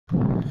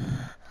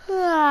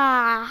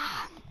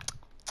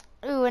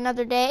Ooh,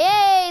 another day.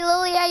 Hey,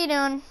 Lily, how you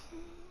doing?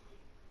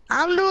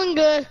 I'm doing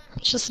good.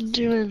 Just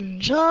doing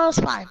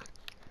just fine.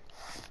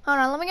 Hold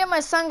on, let me get my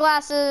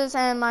sunglasses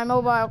and my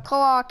mobile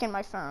clock and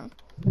my phone.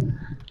 Put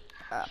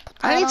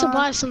I that need to on.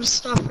 buy some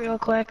stuff real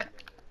quick.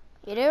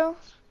 You do?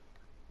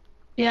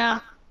 Yeah.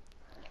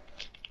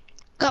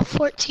 Got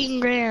 14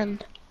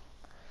 grand.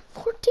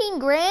 14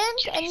 grand?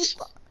 And you... Jeez.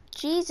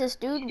 Jesus,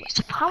 dude.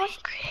 He's How much?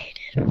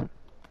 creative.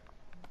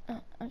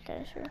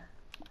 Okay, sure.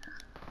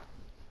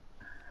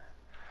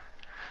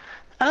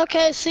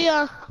 Okay, see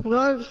ya.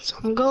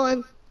 I'm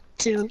going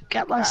to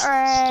get my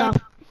Alright.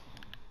 stuff.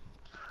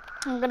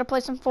 I'm gonna play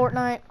some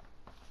Fortnite.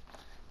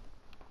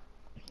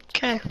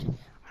 Okay.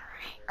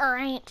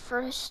 Alright,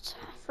 first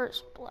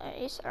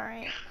place.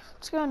 Alright.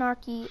 Let's go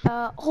Narky.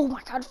 Oh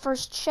my god,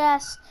 first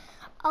chest.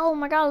 Oh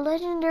my god,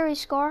 legendary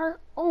scar.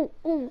 Oh,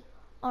 ooh.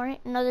 Alright,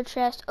 another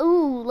chest.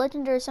 Ooh,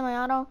 legendary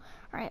semi-auto.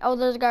 Alright, oh,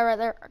 there's a guy right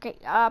there. Okay,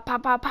 pow,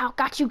 pow, pow.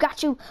 Got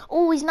you.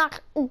 Oh, he's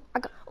knocked. Oh,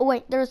 oh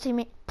wait, there's a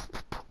teammate.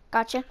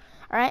 Gotcha.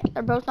 Alright,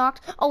 they're both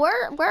knocked. Oh,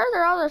 where are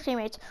their other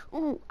teammates?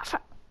 Ooh,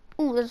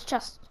 ooh, there's a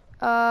chest.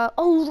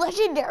 Oh,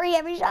 legendary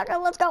heavy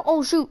shotgun. Let's go.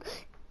 Oh, shoot.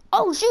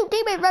 Oh, shoot,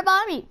 teammate right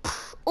behind me.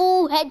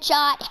 Ooh,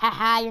 headshot.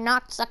 Haha, you're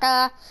knocked,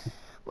 sucker.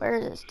 Where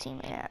is this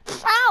teammate at?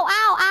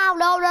 Ow,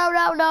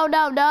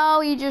 no.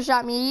 He just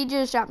shot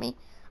me.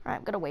 Alright,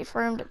 I'm gonna wait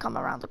for him to come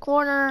around the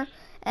corner.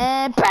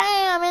 And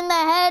bam, in the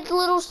head,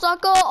 little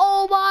sucker.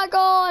 Oh my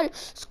god.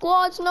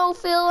 Squad's no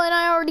fill, and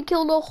I already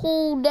killed a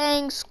whole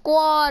dang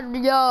squad,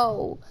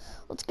 yo.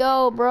 Let's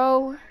go,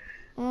 bro.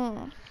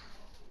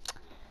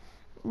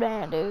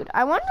 Man, dude.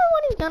 I wonder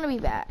when he's gonna be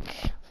back.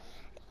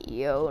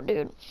 Yo,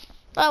 dude.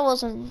 That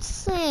was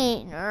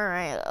insane.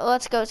 Alright,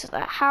 let's go to the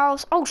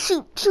house. Oh,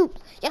 shoot.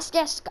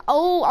 Yes.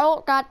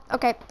 Oh, God.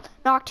 Okay,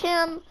 knocked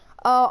him.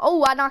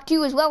 Oh, I knocked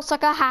you as well,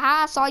 sucker.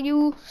 Haha, saw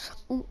you.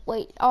 Ooh,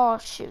 wait. Oh,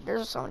 shoot.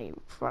 There's somebody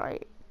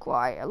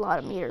quite a lot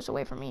of meters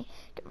away from me.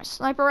 Get my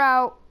sniper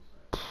out.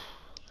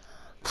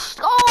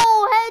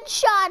 Oh,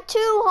 headshot.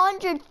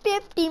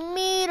 250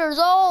 meters.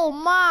 Oh,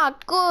 my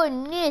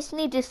goodness.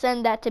 Need to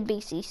send that to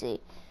BCC.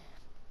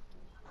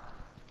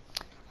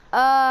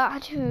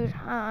 Dude,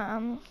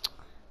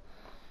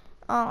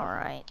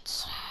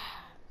 alright.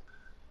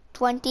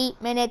 20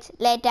 minutes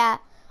later.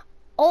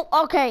 Oh,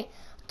 okay.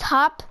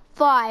 Top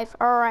 5.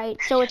 Alright,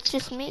 so it's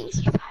just me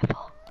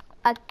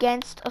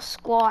against a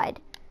squad.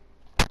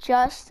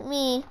 Just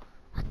me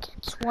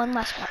against one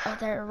last squad. Oh,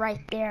 they're right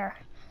there.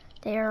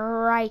 They're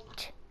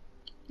right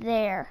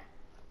there.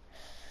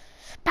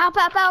 Pow.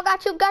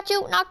 Got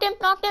you. Knocked him.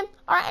 Alright,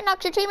 I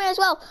knocked your teammate as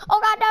well. Oh,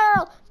 God,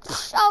 no.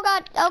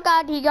 Oh,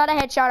 God. He got a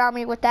headshot on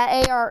me with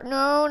that AR.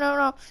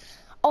 No.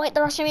 Oh, wait,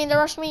 they're rushing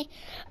me.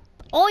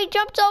 Oh, he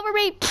jumps over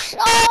me.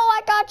 Oh,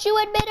 I got you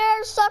in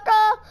midair,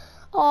 sucker.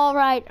 All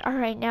right.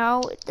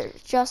 Now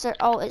there's just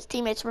oh, his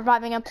teammates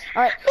reviving him.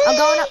 All right, I'm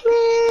going up.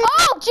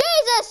 Oh,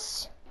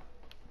 Jesus!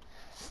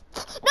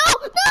 No!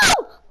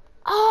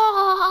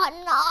 Oh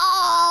no!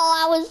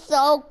 I was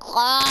so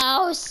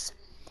close.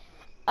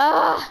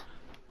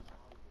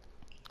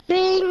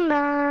 Ding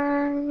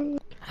dong.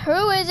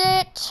 Who is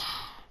it?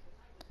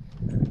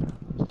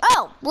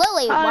 Oh,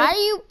 Lily. Hi. Why are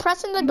you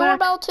pressing the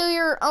doorbell to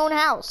your own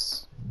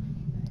house?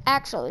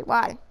 Actually,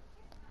 why?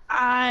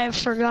 I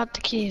forgot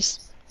the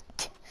keys.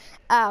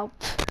 Oh.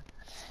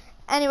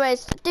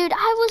 Anyways, dude,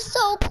 I was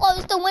so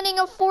close to winning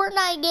a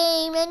Fortnite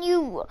game, and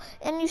you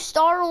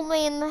startled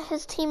me, and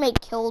his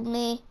teammate killed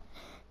me.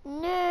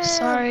 No.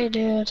 Sorry,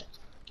 dude.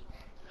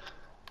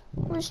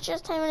 It was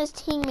just him and his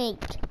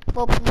teammate.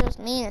 Well, just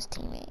me and his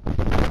teammate.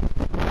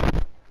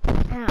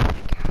 Oh my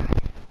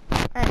god.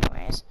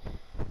 Anyways.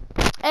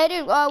 Hey,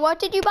 dude, what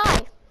did you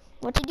buy?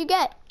 What did you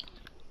get?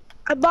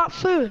 I bought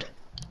food.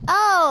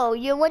 Oh,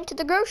 you went to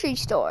the grocery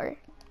store.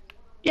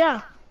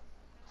 Yeah.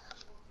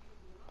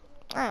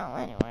 Oh,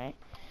 anyway.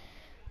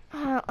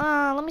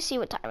 Let me see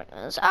what time it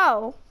is.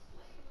 Oh,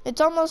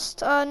 it's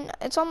almost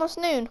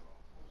noon.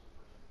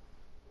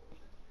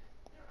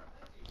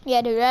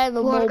 Yeah, dude, I have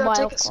a Wanna mobile go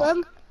take a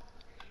swim?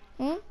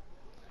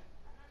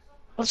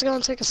 Let's go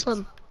and take a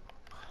swim.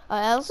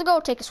 Let's go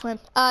take a swim.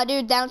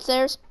 Dude,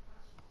 downstairs.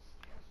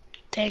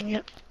 Dang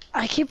it.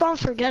 I keep on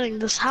forgetting.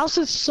 This house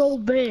is so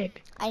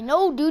big. I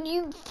know, dude,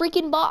 you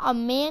freaking bought a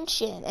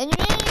mansion. And you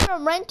didn't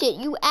even rent it.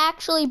 You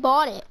actually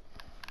bought it.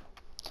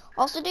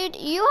 Also, dude,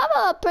 you have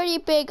a pretty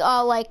big,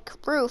 like,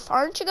 roof.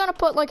 Aren't you gonna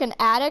put, like, an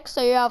attic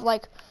so you have,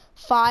 like,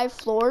 5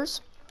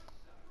 floors?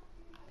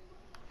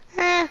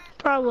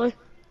 Probably.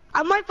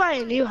 I might buy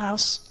a new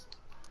house.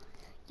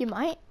 You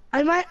might.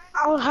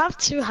 I'll have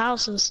 2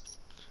 houses.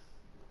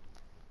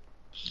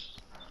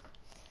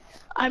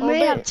 I Well, may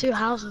dude. have 2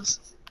 houses.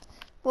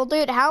 Well,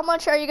 dude, how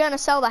much are you gonna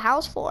sell the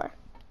house for?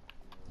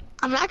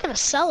 I'm not gonna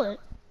sell it.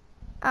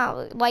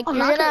 Oh, like, I'm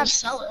not gonna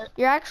sell it.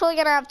 You're actually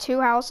gonna have 2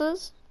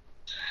 houses?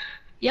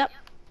 Yep.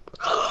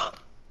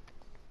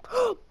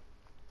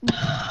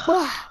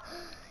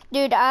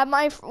 Dude,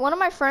 one of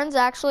my friends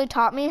actually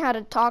taught me how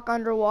to talk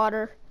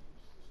underwater.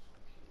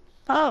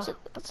 Oh.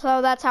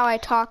 So that's how I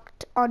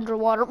talked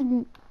underwater.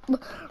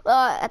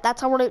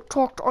 That's how it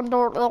talked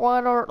under the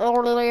water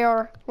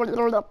earlier.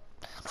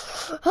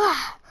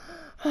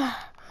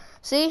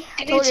 See? I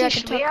Can you told you I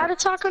teach could me talk. how to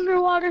talk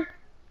underwater?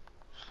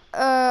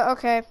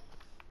 Okay.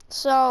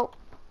 So,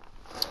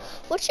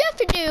 what you have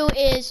to do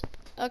is,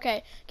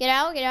 okay, get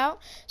out.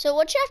 So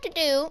what you have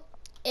to do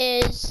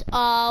is,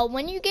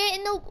 when you get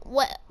in the,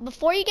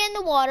 before you get in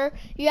the water,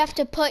 you have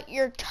to put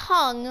your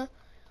tongue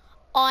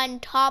on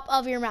top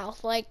of your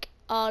mouth, like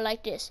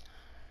this.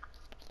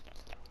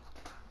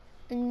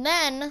 And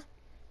then,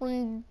 when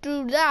you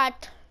do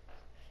that,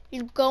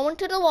 you go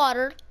into the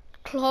water,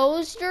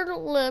 close your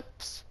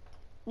lips,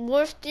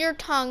 with your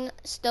tongue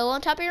still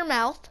on top of your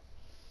mouth,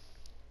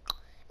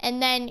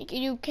 and then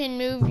you can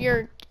move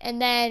your,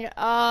 and then,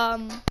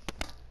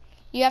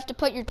 you have to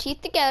put your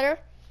teeth together,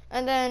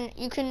 and then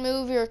you can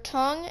move your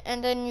tongue,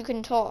 and then you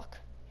can talk.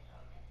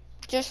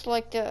 Just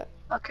like that.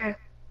 Okay.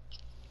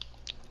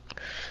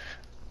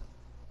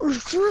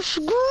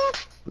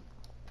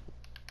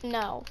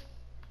 No.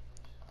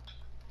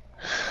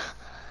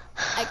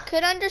 I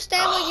could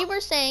understand what you were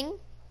saying.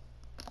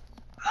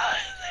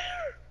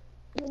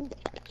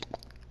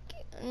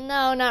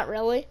 No, not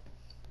really.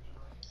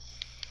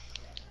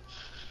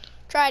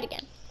 Try it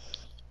again.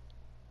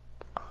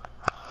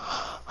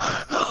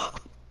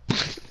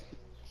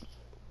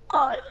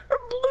 Hi there,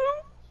 Blue.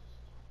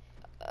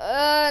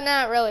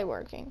 Not really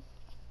working.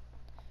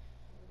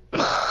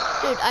 Dude,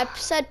 I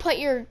said put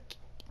your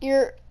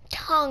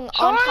tongue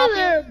on top Hi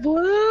there,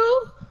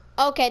 Blue.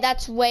 Okay,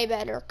 that's way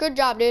better. Good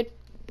job, dude.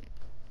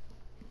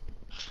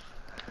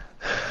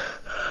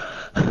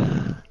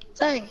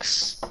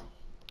 Thanks. You're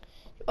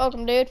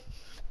welcome, dude.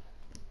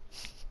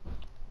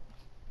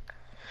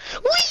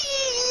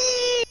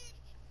 Whee!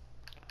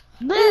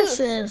 This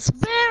is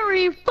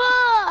very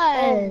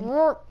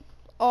fun.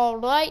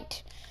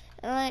 Alright,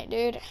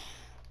 dude.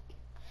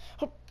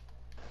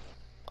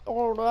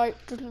 Alright,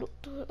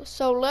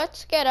 so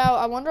let's get out.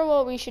 I wonder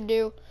what we should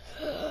do.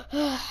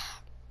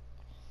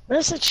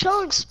 There's a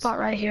chilling spot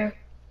right here.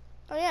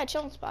 Oh yeah,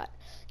 chilling spot.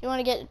 You want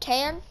to get a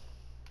tan?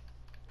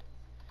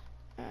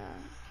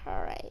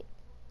 Alright.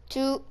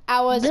 2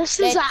 hours This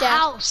later. is a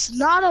house,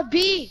 not a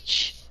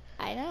beach.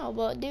 I know,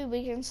 but dude,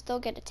 we can still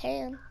get a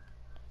tan.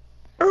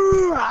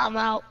 I'm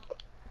out.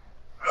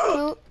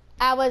 2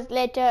 hours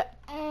later.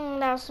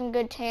 That was some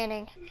good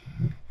tanning.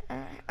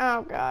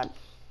 Oh god.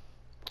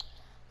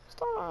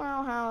 Still don't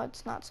know how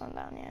it's not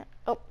sundown yet.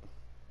 Oh.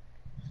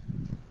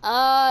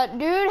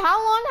 Dude,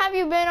 how long have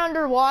you been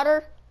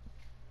underwater?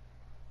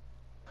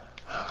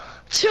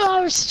 2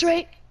 hours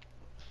straight.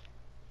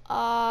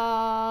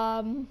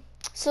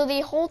 So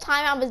the whole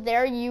time I was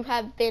there, you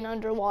have been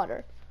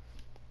underwater.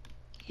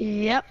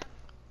 Yep.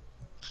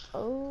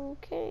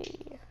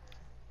 Okay.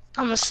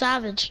 I'm a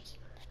savage.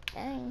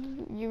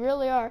 Dang, you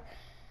really are.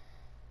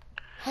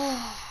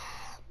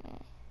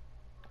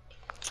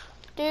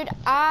 Dude,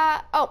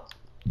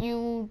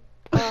 you,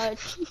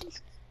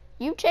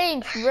 you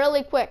changed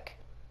really quick.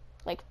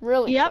 Like,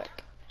 really Yep.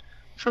 quick.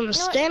 From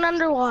staying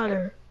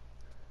underwater.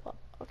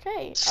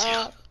 Okay,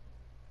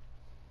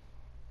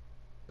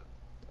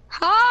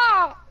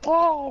 Ha!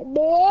 Oh,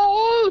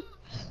 boy!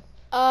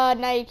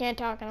 now you can't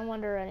talk in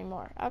Wonder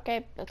anymore.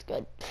 Okay, that's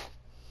good.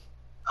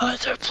 Hi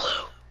there,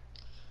 Blue.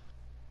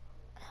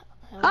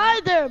 Hi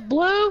there,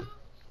 Blue.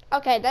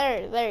 Okay,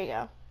 there you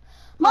go.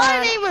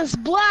 My name is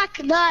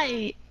Black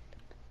Knight.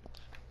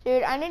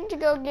 Dude, I need to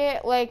go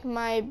get, like,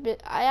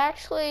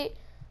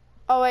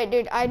 oh, wait,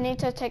 dude, I need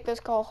to take this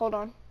call. Hold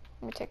on.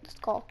 Let me take this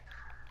call.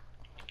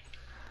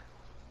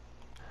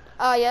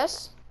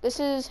 Yes, this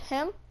is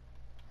him.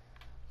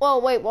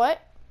 Well, wait,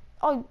 what?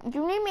 Oh,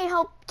 you need me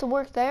help to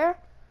work there?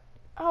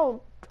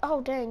 Oh,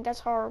 dang, that's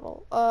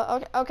horrible.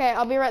 Okay,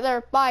 I'll be right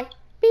there. Bye.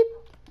 Beep.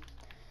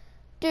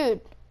 Dude,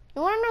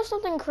 you want to know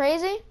something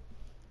crazy?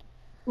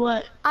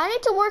 What? I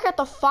need to work at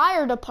the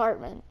fire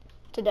department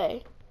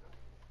today.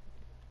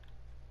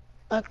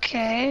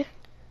 Okay.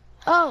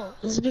 Oh,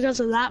 is it because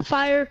of that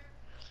fire?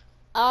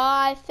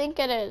 I think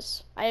it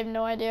is. I have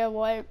no idea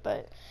why,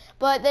 but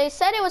they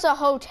said it was a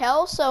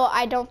hotel, so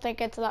I don't think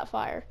it's that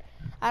fire.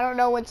 I don't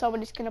know when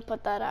somebody's gonna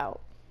put that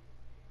out.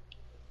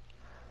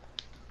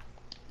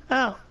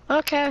 Oh,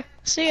 okay.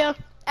 See ya.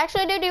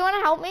 Actually, dude, do you want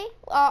to help me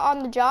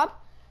on the job?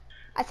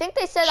 I think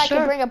they said I could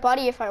Sure. bring a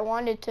buddy if I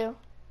wanted to.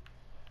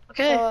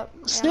 Okay, So,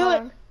 let's yeah, do hold it.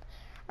 on.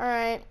 All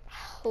right,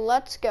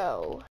 let's go.